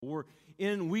We're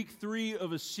in week 3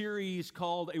 of a series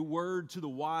called A Word to the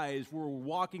Wise, where we're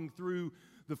walking through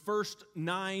the first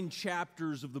 9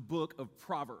 chapters of the book of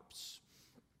Proverbs.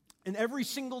 And every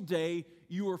single day,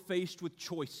 you are faced with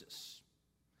choices.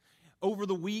 Over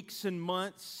the weeks and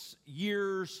months,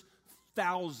 years,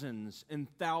 thousands and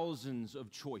thousands of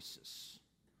choices.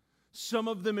 Some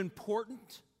of them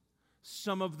important,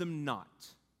 some of them not.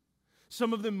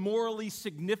 Some of them morally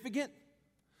significant,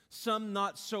 some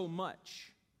not so much.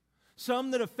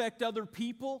 Some that affect other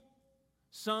people,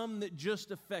 some that just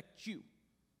affect you.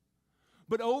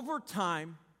 But over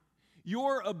time,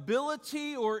 your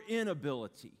ability or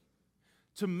inability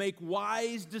to make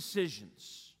wise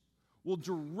decisions will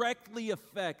directly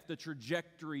affect the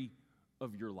trajectory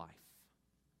of your life.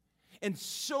 And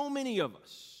so many of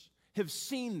us have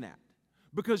seen that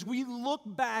because we look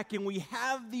back and we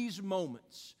have these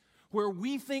moments where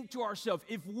we think to ourselves,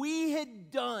 if we had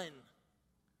done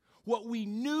what we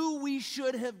knew we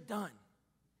should have done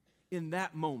in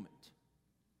that moment,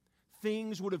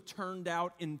 things would have turned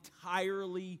out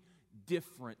entirely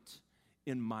different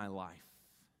in my life.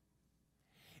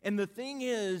 And the thing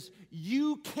is,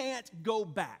 you can't go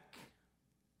back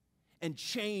and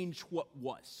change what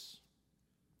was.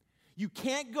 You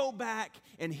can't go back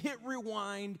and hit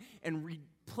rewind and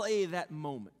replay that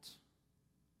moment.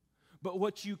 But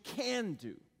what you can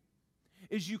do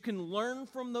is you can learn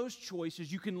from those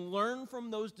choices, you can learn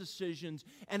from those decisions,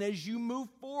 and as you move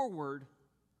forward,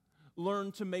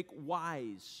 learn to make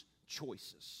wise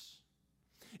choices.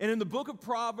 And in the book of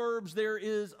Proverbs, there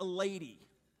is a Lady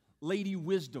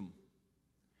Wisdom.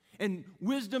 And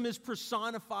wisdom is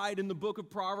personified in the book of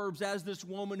Proverbs as this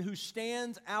woman who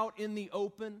stands out in the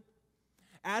open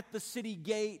at the city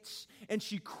gates, and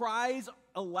she cries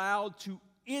aloud to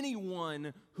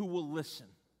anyone who will listen.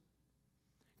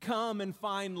 Come and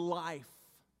find life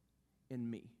in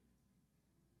me.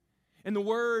 And the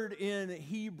word in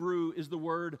Hebrew is the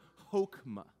word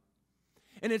chokmah.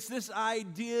 And it's this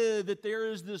idea that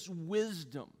there is this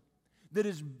wisdom that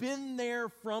has been there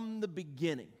from the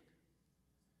beginning,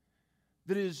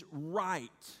 that is right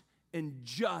and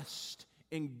just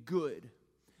and good,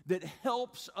 that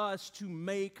helps us to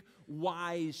make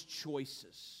wise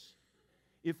choices,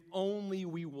 if only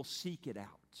we will seek it out.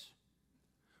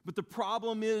 But the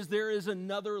problem is there is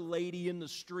another lady in the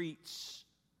streets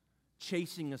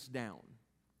chasing us down,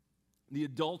 the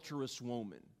adulterous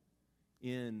woman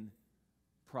in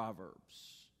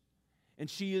Proverbs. And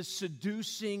she is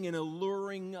seducing and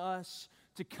alluring us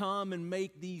to come and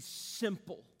make these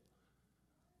simple,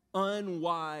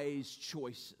 unwise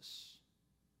choices.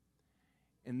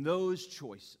 And those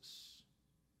choices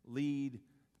lead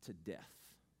to death.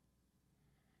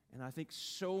 And I think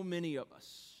so many of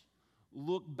us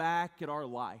look back at our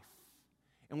life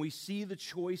and we see the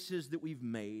choices that we've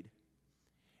made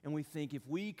and we think, if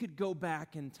we could go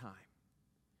back in time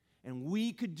and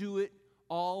we could do it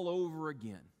all over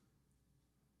again,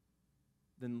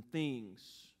 then things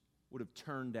would have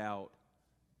turned out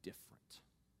different.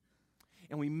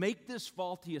 And we make this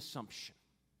faulty assumption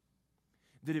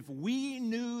that if we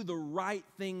knew the right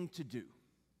thing to do,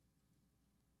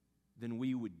 then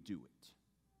we would do it.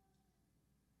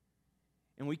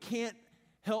 And we can't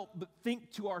help but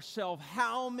think to ourselves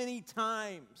how many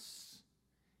times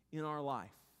in our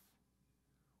life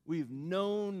we've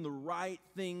known the right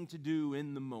thing to do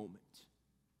in the moment,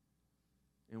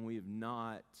 and we have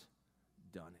not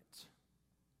done it.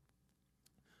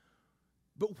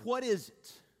 But what is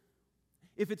it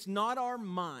if it's not our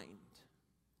mind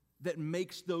that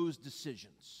makes those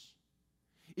decisions?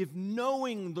 If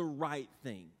knowing the right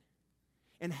thing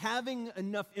and having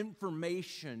enough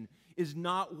information is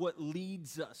not what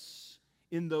leads us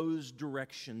in those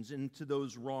directions, into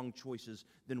those wrong choices,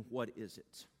 then what is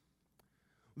it?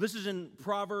 This is in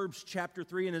Proverbs chapter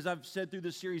 3, and as I've said through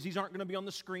this series, these aren't going to be on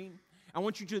the screen. I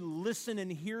want you to listen and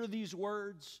hear these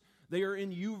words. They are in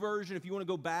YouVersion. If you want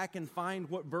to go back and find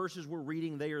what verses we're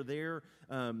reading, they are there,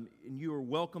 and you are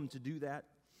welcome to do that.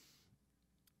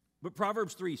 But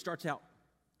Proverbs 3 starts out,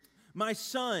 "My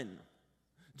son,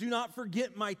 do not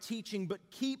forget my teaching,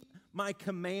 but keep my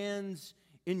commands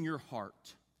in your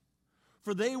heart.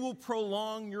 For they will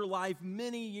prolong your life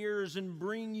many years and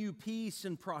bring you peace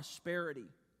and prosperity.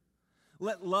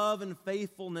 Let love and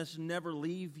faithfulness never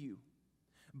leave you.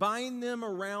 Bind them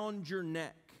around your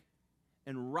neck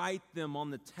and write them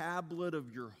on the tablet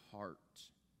of your heart.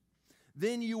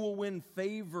 Then you will win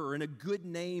favor and a good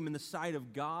name in the sight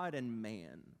of God and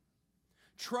man.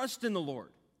 Trust in the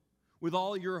Lord with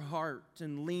all your heart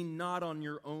and lean not on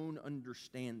your own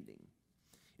understanding.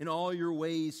 In all your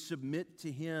ways submit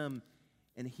to Him,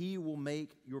 and He will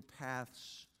make your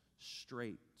paths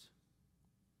straight.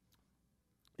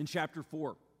 in chapter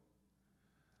 4.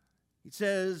 He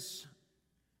says,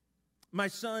 "My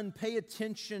son, pay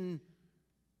attention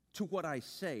to what I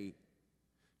say.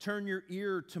 Turn your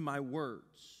ear to my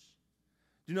words.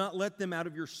 Do not let them out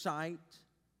of your sight.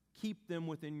 Keep them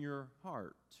within your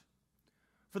heart.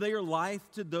 For they are life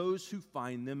to those who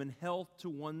find them and health to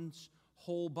one's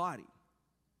whole body.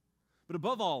 But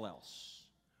above all else,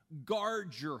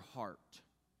 guard your heart,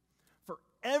 for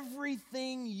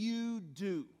everything you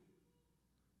do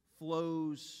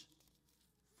flows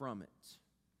from it."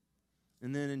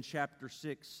 And then in chapter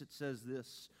 6, it says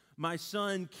this, "My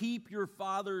son, keep your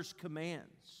father's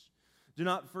commands. Do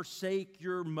not forsake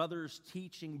your mother's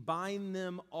teaching. Bind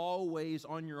them always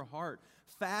on your heart.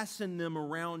 Fasten them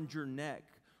around your neck.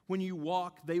 When you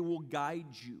walk, they will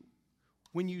guide you.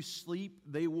 When you sleep,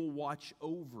 they will watch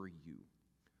over you.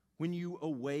 When you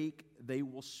awake, they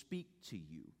will speak to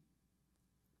you."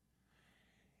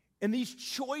 And these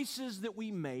choices that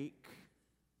we make,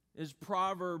 as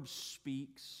Proverbs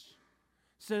speaks,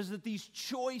 says that these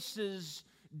choices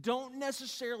don't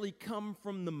necessarily come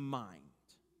from the mind.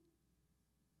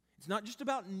 It's not just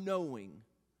about knowing,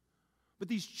 but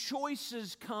these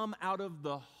choices come out of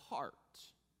the heart.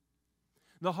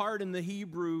 The heart in the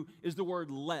Hebrew is the word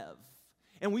lev,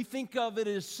 and we think of it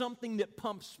as something that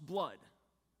pumps blood,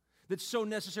 that's so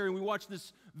necessary. We watched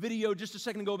this video just a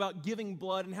second ago about giving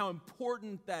blood and how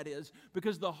important that is,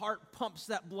 because the heart pumps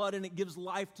that blood and it gives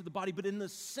life to the body. But in the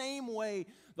same way,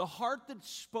 the heart that's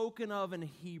spoken of in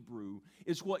Hebrew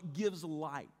is what gives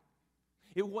life.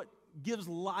 It what gives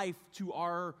life to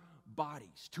our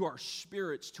bodies, to our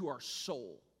spirits, to our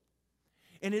soul.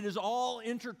 And it is all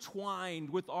intertwined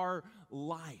with our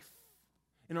life,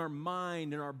 and our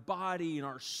mind, and our body, and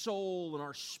our soul, and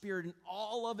our spirit, and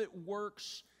all of it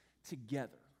works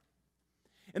together.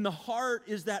 And the heart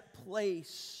is that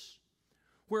place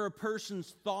where a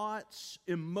person's thoughts,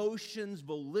 emotions,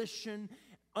 volition,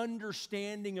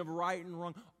 understanding of right and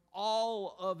wrong,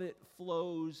 all of it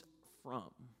flows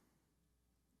from.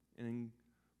 And in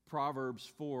Proverbs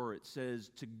 4, it says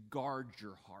to guard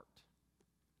your heart,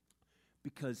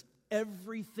 because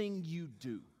everything you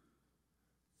do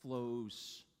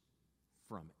flows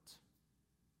from it.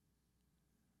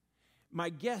 My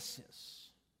guess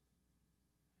is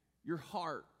your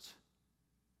heart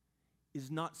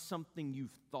is not something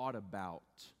you've thought about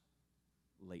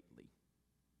lately.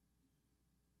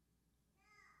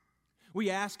 We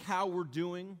ask how we're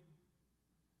doing.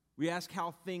 We ask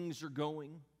how things are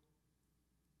going.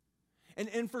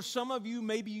 And for some of you,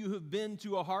 maybe you have been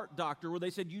to a heart doctor where they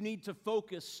said you need to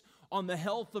focus on the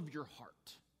health of your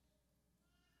heart.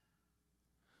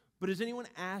 But has anyone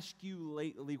asked you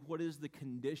lately, what is the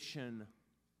condition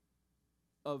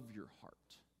of your heart?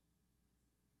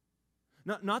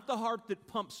 Not the heart that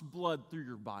pumps blood through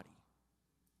your body,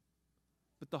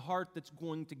 but the heart that's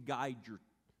going to guide your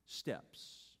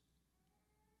steps.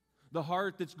 The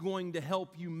heart that's going to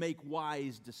help you make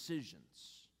wise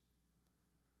decisions.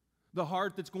 The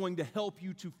heart that's going to help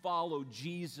you to follow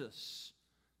Jesus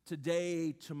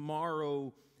today,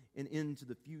 tomorrow, and into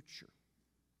the future.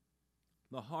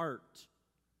 The heart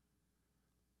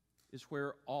is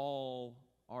where all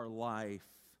our life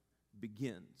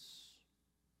begins.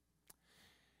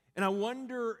 And I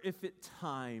wonder if at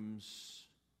times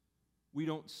we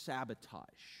don't sabotage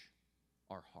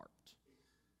our heart.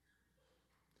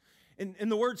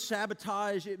 And the word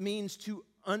sabotage, it means to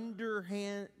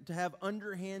have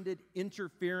underhanded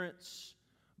interference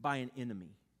by an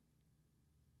enemy.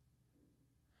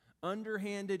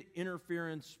 Underhanded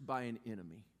interference by an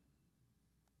enemy.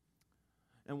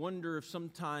 I wonder if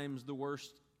sometimes the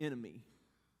worst enemy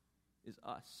is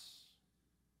us.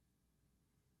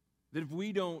 That if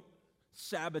we don't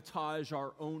sabotage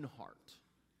our own heart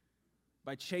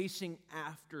by chasing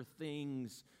after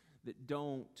things that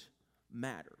don't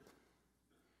matter.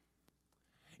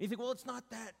 And you think, well, it's not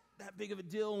that big of a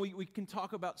deal. And we can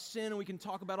talk about sin, and we can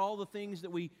talk about all the things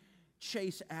that we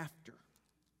chase after.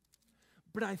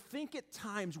 But I think at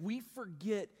times we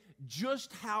forget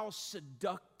just how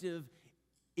seductive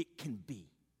it can be.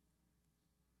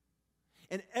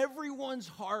 And everyone's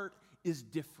heart is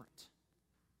different.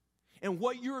 And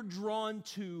what you're drawn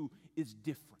to is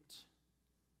different.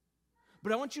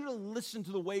 But I want you to listen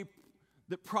to the way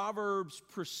that Proverbs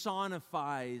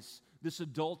personifies this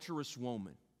adulterous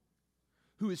woman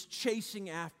who is chasing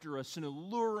after us and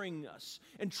alluring us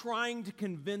and trying to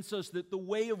convince us that the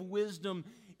way of wisdom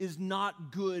is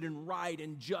not good and right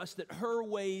and just, that her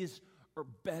ways are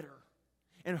better,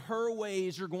 and her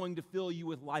ways are going to fill you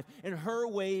with life, and her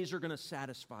ways are going to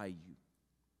satisfy you.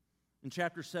 In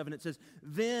chapter 7, it says,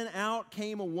 "Then out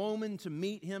came a woman to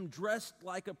meet him, dressed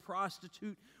like a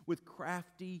prostitute with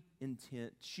crafty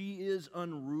intent. She is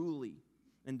unruly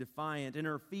and defiant, and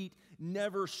her feet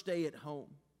never stay at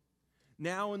home.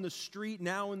 Now in the street,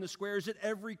 now in the squares, at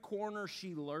every corner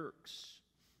she lurks.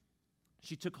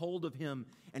 She took hold of him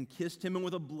and kissed him, and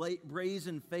with a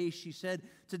brazen face she said,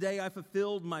 'Today I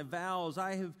fulfilled my vows.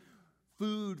 I have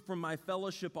food from my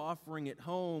fellowship offering at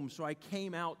home, so I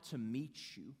came out to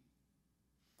meet you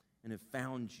and have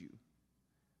found you.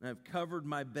 And I have covered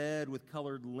my bed with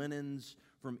colored linens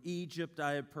from Egypt.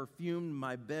 I have perfumed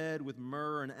my bed with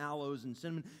myrrh and aloes and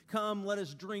cinnamon. Come, let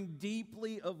us drink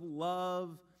deeply of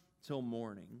love till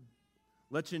morning.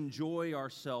 Let's enjoy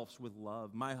ourselves with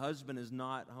love. My husband is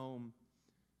not home.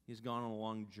 He's gone on a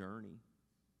long journey.'"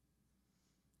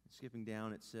 Skipping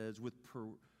down, it says, "With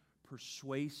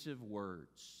persuasive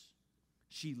words,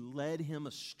 she led him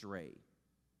astray.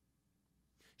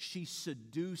 She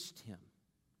seduced him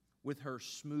with her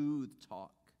smooth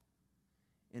talk,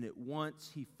 and at once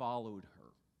he followed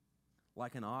her,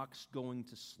 like an ox going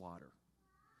to slaughter,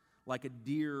 like a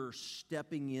deer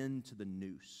stepping into the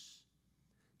noose,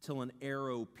 till an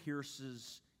arrow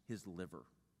pierces his liver,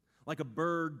 like a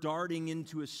bird darting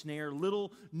into a snare,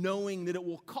 little knowing that it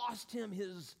will cost him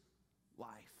his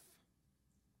life.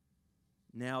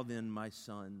 Now then, my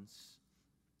sons,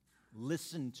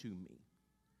 listen to me.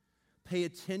 Pay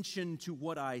attention to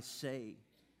what I say.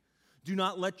 Do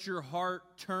not let your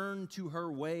heart turn to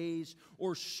her ways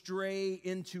or stray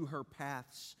into her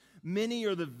paths. Many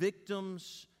are the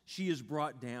victims she has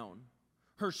brought down.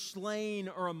 Her slain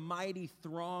are a mighty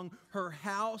throng. Her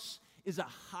house is a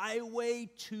highway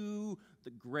to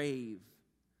the grave,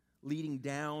 leading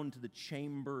down to the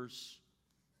chambers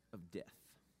of death."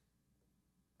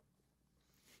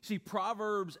 See,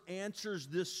 Proverbs answers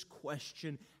this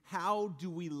question: how do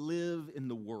we live in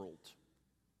the world?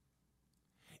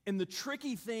 And the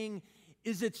tricky thing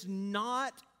is, it's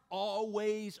not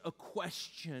always a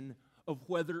question of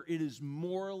whether it is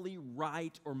morally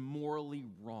right or morally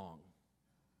wrong.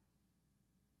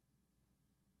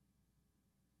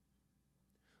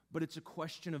 But it's a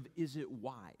question of, is it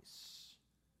wise?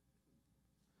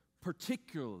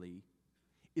 Particularly,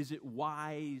 is it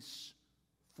wise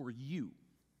for you?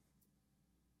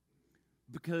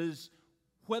 Because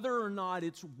whether or not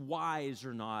it's wise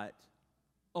or not,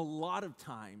 a lot of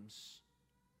times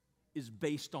is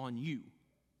based on you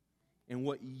and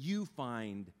what you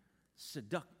find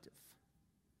seductive.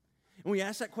 And we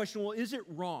ask that question, well, is it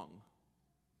wrong?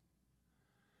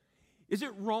 Is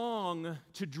it wrong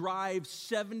to drive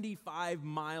 75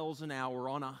 miles an hour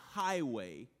on a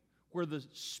highway where the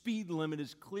speed limit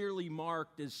is clearly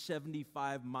marked as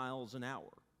 75 miles an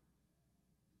hour?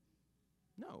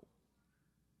 No.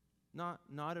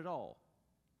 Not at all.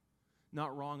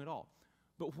 Not wrong at all.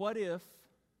 But what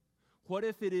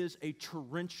if it is a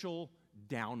torrential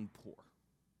downpour?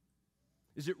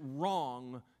 Is it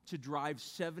wrong to drive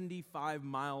 75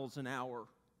 miles an hour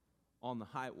on the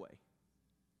highway?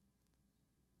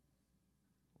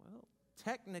 Well,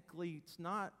 technically it's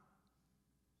not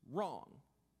wrong.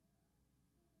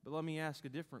 But let me ask a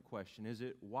different question. Is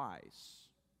it wise?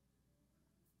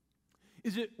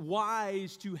 Is it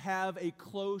wise to have a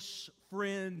close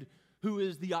friend who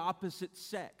is the opposite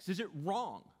sex? Is it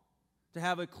wrong to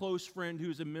have a close friend who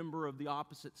is a member of the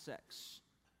opposite sex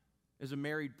as a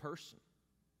married person?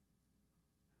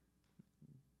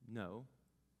 No.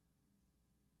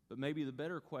 But maybe the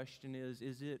better question is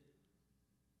it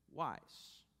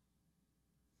wise?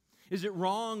 Is it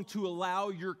wrong to allow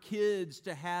your kids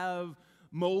to have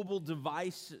mobile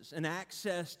devices and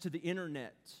access to the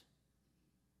internet?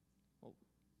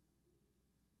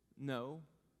 No.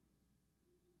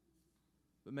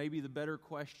 But maybe the better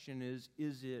question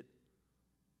is it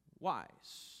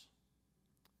wise?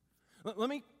 Let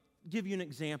me give you an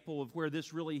example of where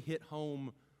this really hit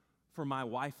home for my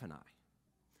wife and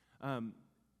I.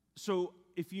 So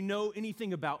if you know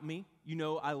anything about me, you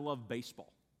know I love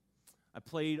baseball. I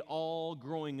played all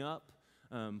growing up,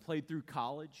 played through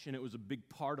college, and it was a big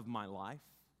part of my life.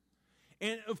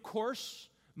 And of course,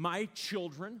 my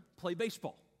children play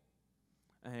baseball.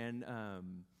 And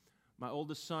my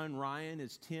oldest son, Ryan,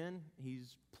 is 10.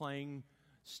 He's playing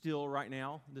still right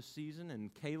now this season.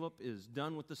 And Caleb is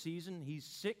done with the season. He's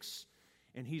 6,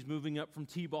 and he's moving up from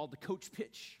T-ball to coach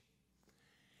pitch.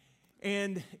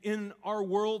 And in our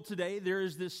world today, there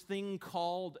is this thing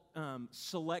called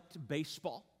select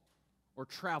baseball or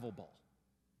travel ball.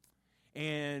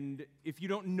 And if you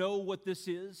don't know what this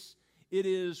is, it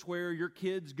is where your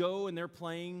kids go and they're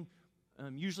playing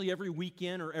usually every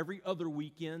weekend or every other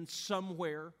weekend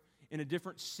somewhere in a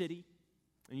different city.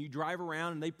 And you drive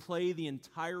around and they play the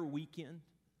entire weekend.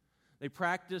 They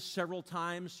practice several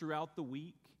times throughout the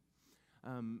week.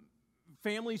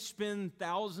 Families spend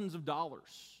thousands of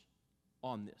dollars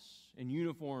on this, in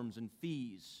uniforms and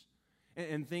fees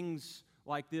and things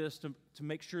like this to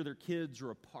make sure their kids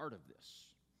are a part of this.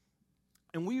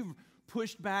 And we've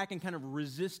pushed back and kind of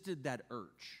resisted that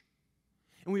urge.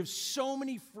 And we have so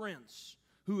many friends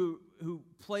who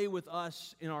play with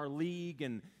us in our league,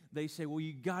 and they say, well,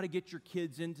 you got to get your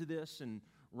kids into this. And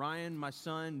Ryan, my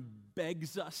son,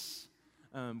 begs us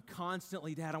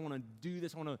constantly, Dad, I want to do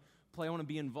this. I want to play. I want to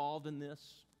be involved in this.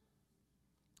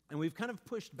 And we've kind of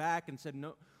pushed back and said,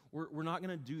 no, we're not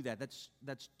going to do that.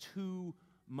 That's too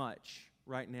much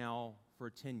right now for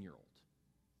a 10-year-old.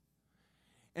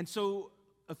 And so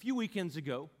a few weekends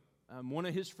ago, one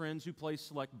of his friends who plays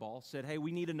select ball said, hey,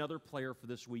 we need another player for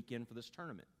this weekend for this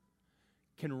tournament.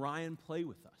 Can Ryan play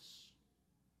with us?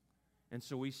 And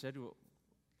so we said, well,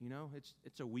 you know,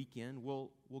 it's a weekend. We'll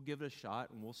give it a shot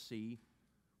and we'll see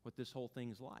what this whole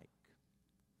thing's like.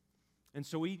 And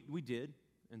so we did.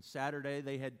 And Saturday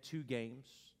they had 2 games.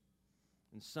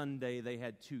 And Sunday they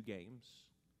had 2 games.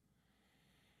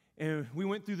 And we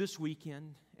went through this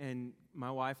weekend, and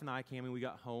my wife and I, Cammie, we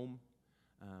got home.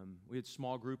 We had a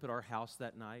small group at our house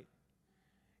that night.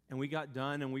 And we got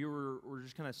done, and we're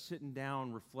just kind of sitting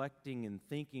down, reflecting and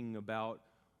thinking about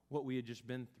what we had just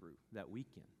been through that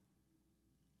weekend.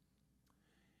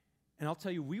 And I'll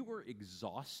tell you, we were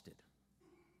exhausted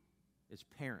as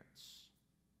parents.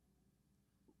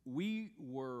 We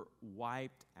were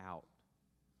wiped out,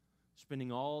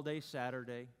 spending all day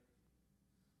Saturday,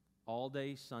 all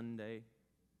day Sunday,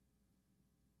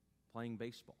 playing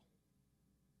baseball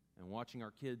and watching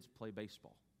our kids play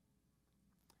baseball.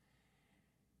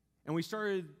 And we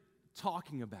started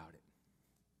talking about it.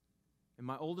 And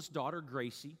my oldest daughter,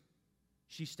 Gracie,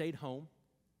 she stayed home,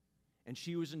 and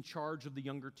she was in charge of the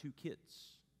younger 2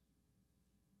 kids.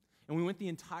 And we went the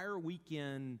entire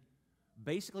weekend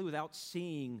basically without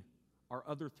seeing our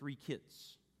other 3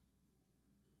 kids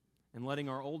and letting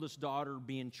our oldest daughter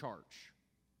be in charge.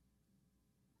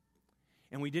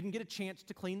 And we didn't get a chance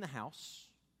to clean the house,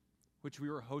 which we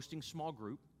were hosting small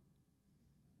group.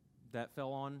 That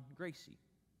fell on Gracie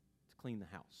to clean the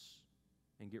house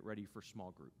and get ready for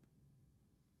small group.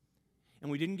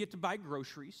 And we didn't get to buy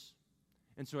groceries.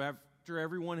 And so after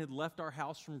everyone had left our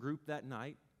house from group that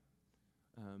night,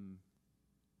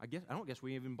 I don't guess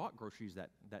we even bought groceries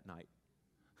that night.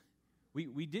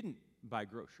 We didn't buy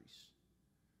groceries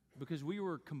because we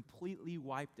were completely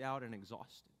wiped out and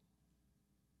exhausted.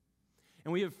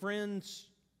 And we have friends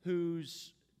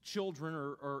whose children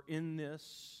are in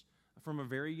this from a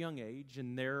very young age,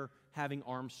 and they're having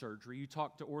arm surgery. You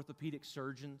talk to orthopedic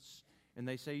surgeons, and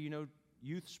they say, you know,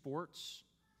 youth sports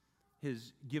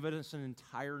has given us an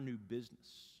entire new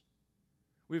business.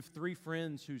 We have 3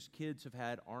 friends whose kids have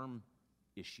had arm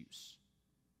issues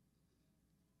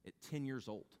at 10 years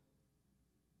old.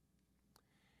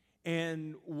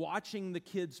 And watching the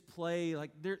kids play,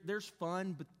 like there's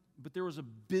fun, but there was a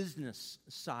business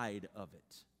side of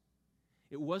it.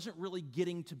 It wasn't really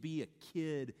getting to be a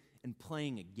kid and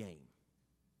playing a game.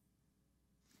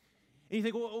 And you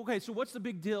think, well, okay, so what's the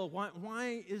big deal?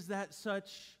 Why is that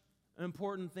such an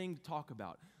important thing to talk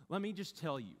about? Let me just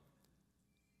tell you.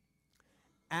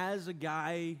 As a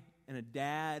guy and a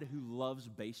dad who loves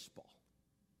baseball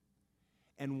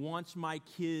and wants my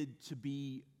kid to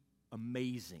be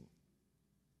amazing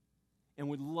and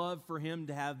would love for him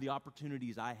to have the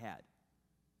opportunities I had,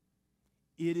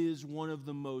 it is one of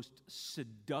the most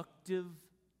seductive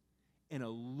and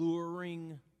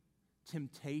alluring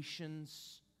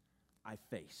temptations I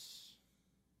face.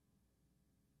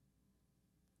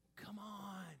 Come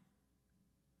on.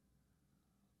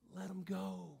 Let them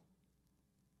go.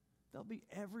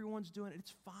 Everyone's doing it.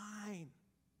 It's fine.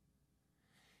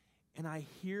 And I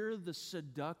hear the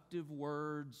seductive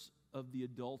words of the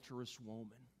adulterous woman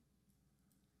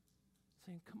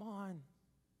saying, come on.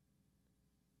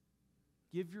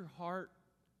 Give your heart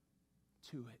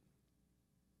to it.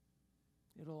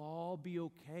 It'll all be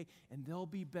okay, and they'll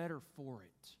be better for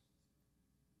it.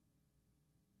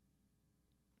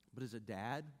 But as a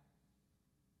dad,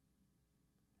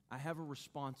 I have a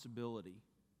responsibility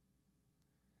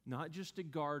not just to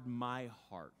guard my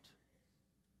heart,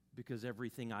 because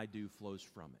everything I do flows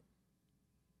from it,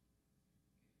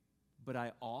 but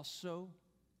I also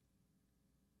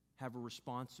have a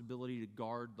responsibility to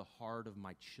guard the heart of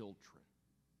my children,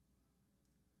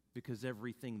 because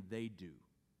everything they do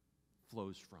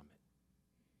flows from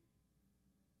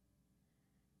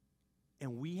it.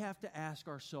 And we have to ask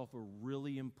ourselves a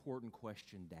really important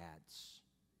question, dads.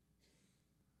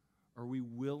 Are we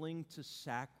willing to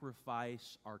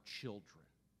sacrifice our children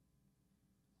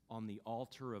on the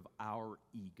altar of our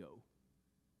ego?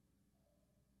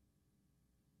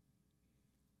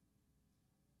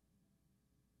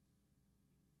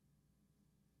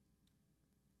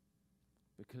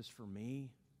 Because for me,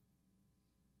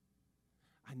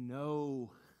 I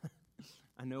know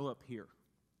up here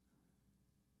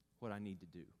what I need to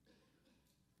do.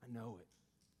 I know it.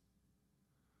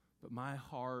 But my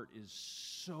heart is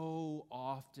so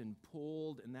often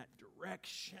pulled in that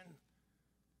direction.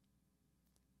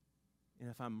 And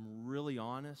if I'm really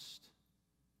honest,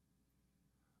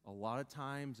 a lot of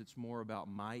times it's more about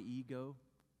my ego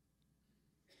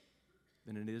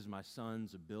than it is my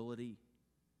son's ability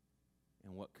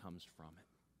and what comes from it.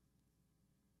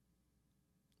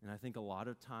 And I think a lot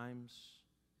of times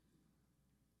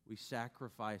we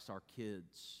sacrifice our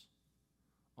kids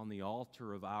on the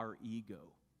altar of our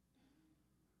ego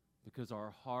because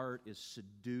our heart is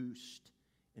seduced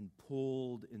and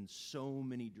pulled in so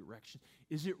many directions.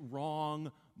 Is it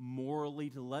wrong morally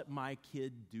to let my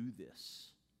kid do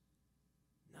this?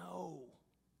 No.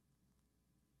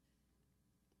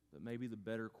 But maybe the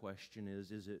better question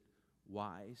is it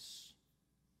wise?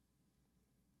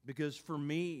 Because for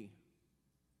me,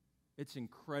 it's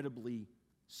incredibly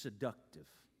seductive.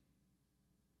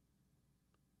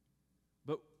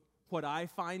 But what I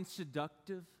find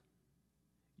seductive,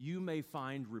 you may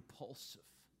find repulsive.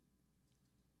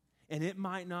 And it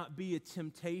might not be a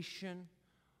temptation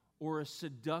or a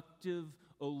seductive,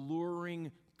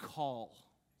 alluring call.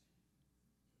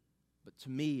 But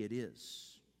to me, it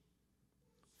is.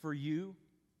 For you,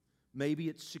 maybe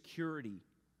it's security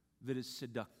that is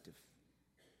seductive.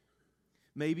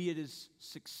 Maybe it is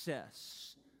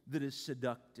success that is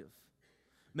seductive.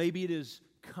 Maybe it is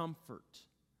comfort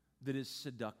that is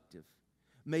seductive.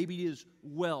 Maybe it is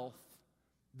wealth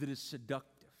that is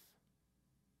seductive.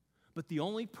 But the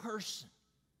only person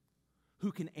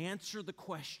who can answer the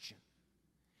question,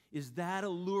 is that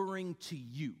alluring to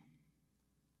you,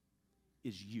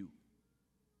 is you.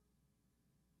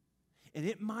 And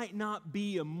it might not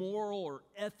be a moral or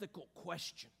ethical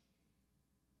question.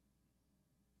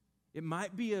 It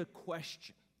might be a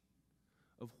question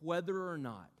of whether or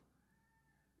not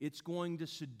it's going to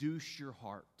seduce your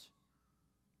heart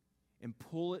and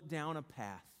pull it down a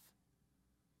path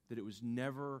that it was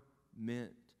never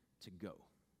meant to go.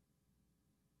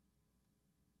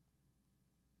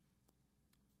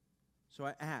 So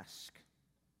I ask,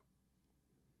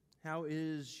 how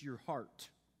is your heart?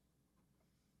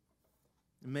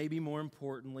 And maybe more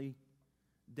importantly,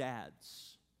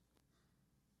 dads,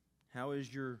 how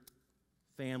is your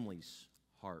family's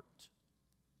heart?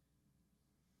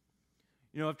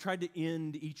 You know, I've tried to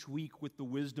end each week with the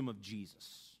wisdom of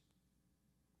Jesus.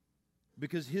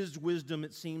 Because his wisdom,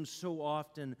 it seems so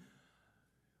often,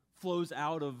 flows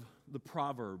out of the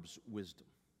Proverbs wisdom.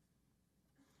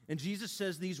 And Jesus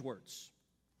says these words,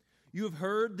 "You have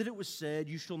heard that it was said,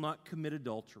 'You shall not commit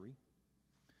adultery.'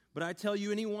 But I tell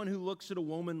you, anyone who looks at a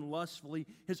woman lustfully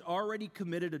has already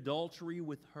committed adultery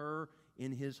with her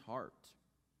in his heart.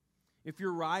 If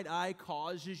your right eye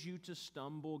causes you to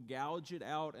stumble, gouge it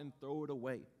out and throw it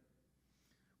away.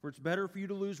 For it's better for you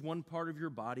to lose one part of your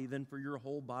body than for your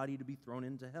whole body to be thrown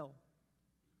into hell.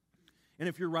 And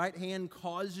if your right hand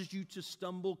causes you to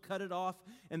stumble, cut it off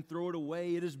and throw it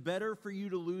away. It is better for you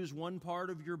to lose one part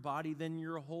of your body than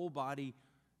your whole body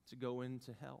to go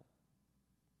into hell."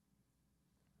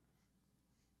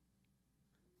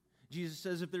 Jesus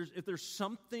says if there's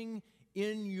something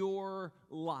in your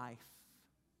life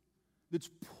that's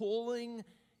pulling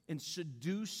and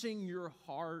seducing your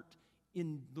heart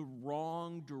in the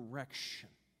wrong direction,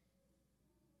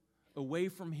 away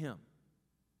from Him,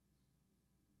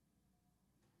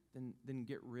 then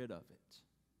get rid of it.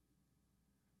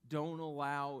 Don't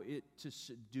allow it to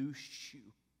seduce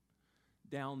you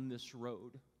down this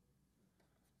road.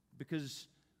 Because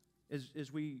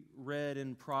as we read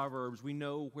in Proverbs, we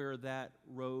know where that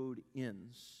road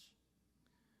ends.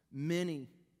 Many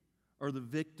are the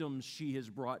victims she has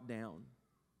brought down.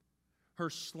 Her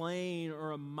slain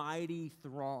are a mighty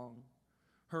throng.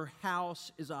 Her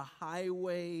house is a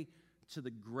highway to the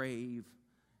grave,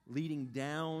 leading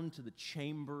down to the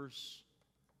chambers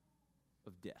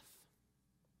of death.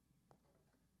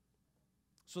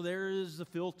 So there is the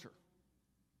filter.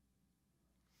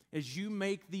 As you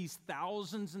make these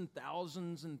thousands and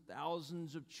thousands and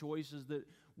thousands of choices that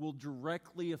will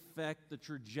directly affect the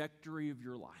trajectory of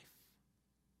your life,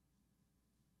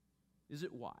 is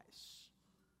it wise?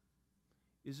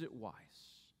 Is it wise?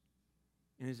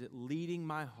 And is it leading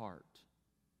my heart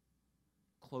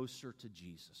closer to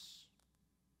Jesus?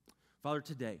 Father,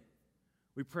 today,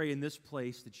 We pray in this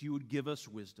place that you would give us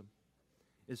wisdom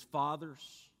as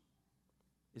fathers,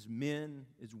 as men,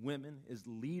 as women, as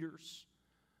leaders,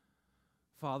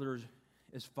 fathers,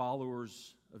 as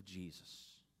followers of Jesus.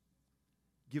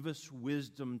 Give us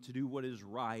wisdom to do what is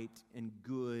right and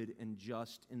good and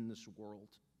just in this world,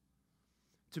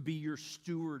 to be your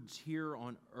stewards here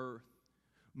on earth,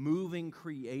 moving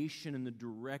creation in the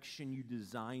direction you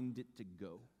designed it to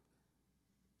go.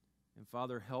 And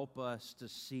Father, help us to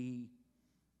see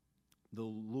the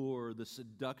lure, the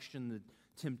seduction, the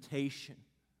temptation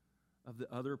of the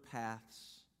other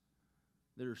paths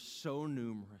that are so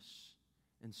numerous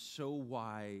and so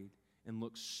wide and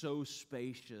look so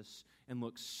spacious and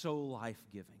look so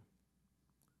life-giving,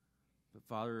 but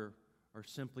Father, are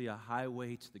simply a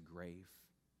highway to the grave.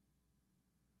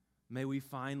 May we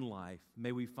find life.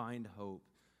 May we find hope.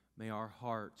 May our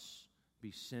hearts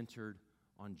be centered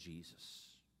on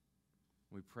Jesus.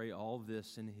 We pray all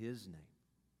this in His name.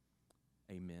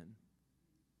 Amen.